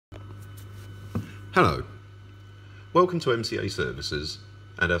Hello, welcome to MCA Services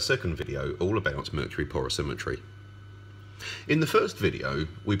and our second video all about Mercury Porosimetry. In the first video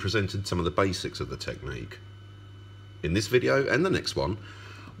we presented some of the basics of the technique. In this video and the next one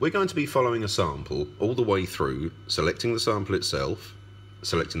we're going to be following a sample all the way through, selecting the sample itself,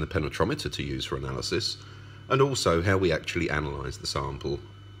 selecting the penetrometer to use for analysis, and also how we actually analyse the sample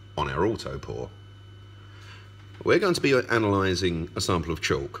on our autopore. We're going to be analysing a sample of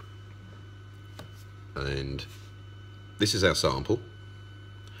chalk. And this is our sample.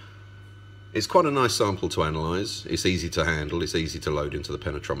 It's quite a nice sample to analyse. It's easy to handle, it's easy to load into the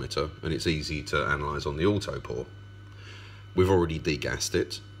penetrometer, and it's easy to analyse on the autopore. We've already degassed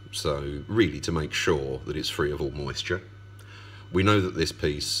it, so really to make sure that it's free of all moisture. We know that this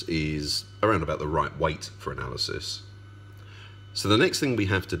piece is around about the right weight for analysis. So the next thing we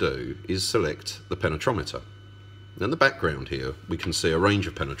have to do is select the penetrometer. Now in the background here we can see a range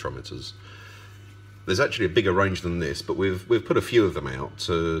of penetrometers. There's actually a bigger range than this, but we've put a few of them out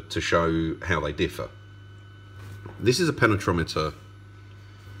to show how they differ. This is a penetrometer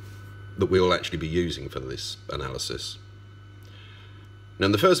that we'll actually be using for this analysis. Now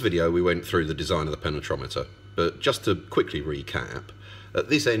in the first video we went through the design of the penetrometer, but just to quickly recap, at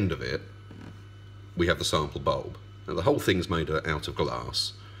this end of it we have the sample bulb. Now the whole thing's made out of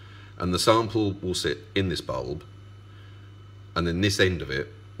glass, and the sample will sit in this bulb, and then this end of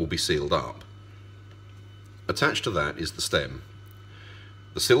it will be sealed up. Attached to that is the stem.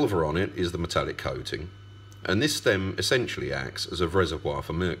 The silver on it is the metallic coating, and this stem essentially acts as a reservoir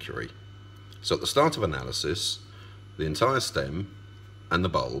for mercury. So at the start of analysis, the entire stem and the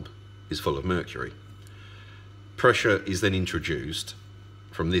bulb is full of mercury. Pressure is then introduced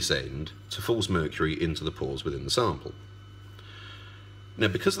from this end to force mercury into the pores within the sample. Now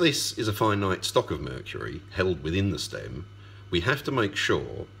because this is a finite stock of mercury held within the stem, we have to make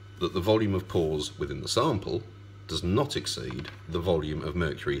sure that the volume of pores within the sample does not exceed the volume of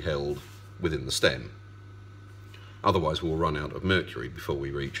mercury held within the stem. Otherwise we'll run out of mercury before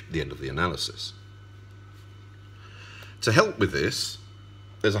we reach the end of the analysis. To help with this,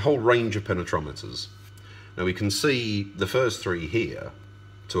 there's a whole range of penetrometers. Now we can see the first three here,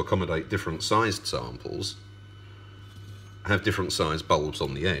 to accommodate different sized samples, have different sized bulbs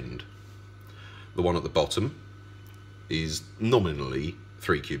on the end. The one at the bottom is nominally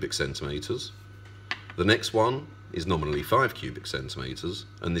 3 cubic centimetres. The next one is nominally 5 cubic centimetres,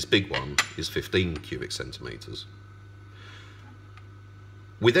 and this big one is 15 cubic centimetres.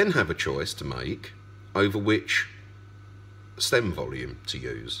 We then have a choice to make over which stem volume to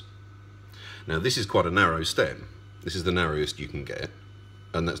use. Now this is quite a narrow stem. This is the narrowest you can get,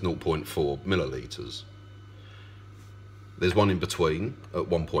 and that's 0.4 millilitres. There's one in between at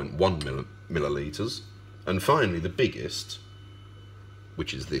 1.1 millilitres, and finally the biggest,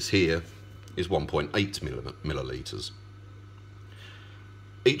 which is this here, is 1.8 millilitres.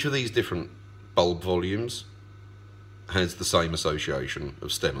 Each of these different bulb volumes has the same association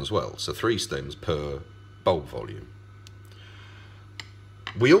of stem as well, so 3 stems per bulb volume.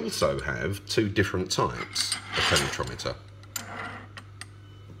 We also have 2 different types of penetrometer.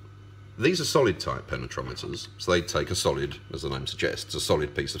 These are solid type penetrometers, so they take a solid, as the name suggests, a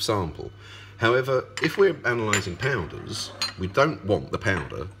solid piece of sample. However, if we're analysing powders, we don't want the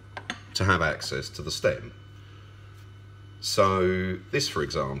powder to have access to the stem. So this, for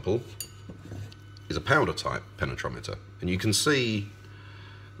example, is a powder type penetrometer, and you can see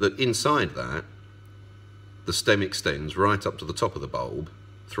that inside that the stem extends right up to the top of the bulb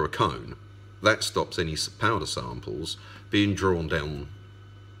through a cone. That stops any powder samples being drawn down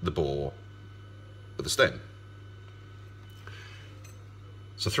the bore of the stem.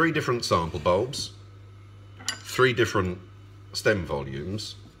 So 3 different sample bulbs, 3 different stem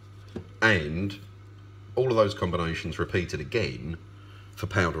volumes, and all of those combinations repeated again for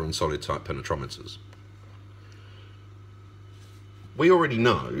powder and solid type penetrometers. We already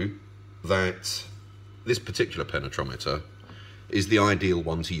know that this particular penetrometer is the ideal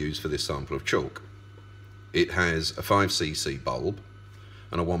one to use for this sample of chalk. It has a 5cc bulb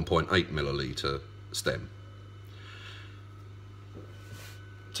and a 1.8 millilitre stem.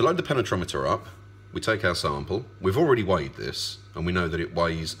 To load the penetrometer up, we take our sample. We've already weighed this, and we know that it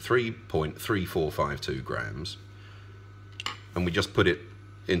weighs 3.3452 grams, and we just put it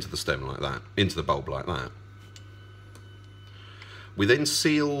into the stem like that, into the bulb like that. We then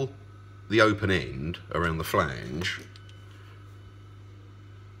seal the open end around the flange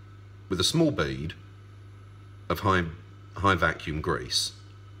with a small bead of high vacuum grease.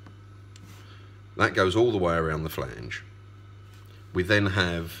 That goes all the way around the flange. We then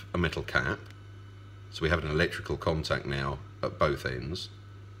have a metal cap, so we have an electrical contact now at both ends.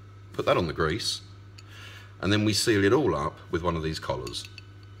 Put that on the grease, and then we seal it all up with one of these collars,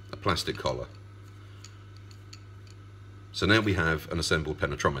 a plastic collar. So now we have an assembled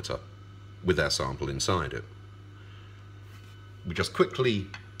penetrometer with our sample inside it. We just quickly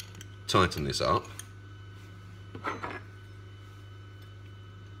tighten this up.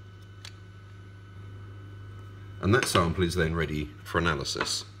 And that sample is then ready for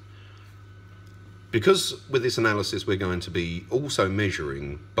analysis. Because with this analysis we're going to be also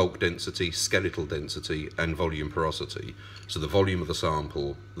measuring bulk density, skeletal density and volume porosity, so the volume of the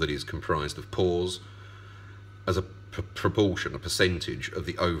sample that is comprised of pores as a proportion, a percentage of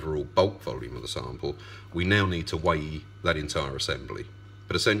the overall bulk volume of the sample, we now need to weigh that entire assembly.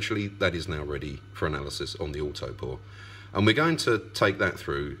 But essentially that is now ready for analysis on the autopore, and we're going to take that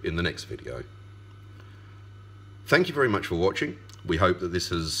through in the next video. Thank you very much for watching. We hope that this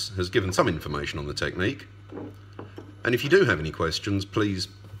has given some information on the technique. And if you do have any questions, please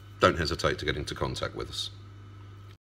don't hesitate to get into contact with us.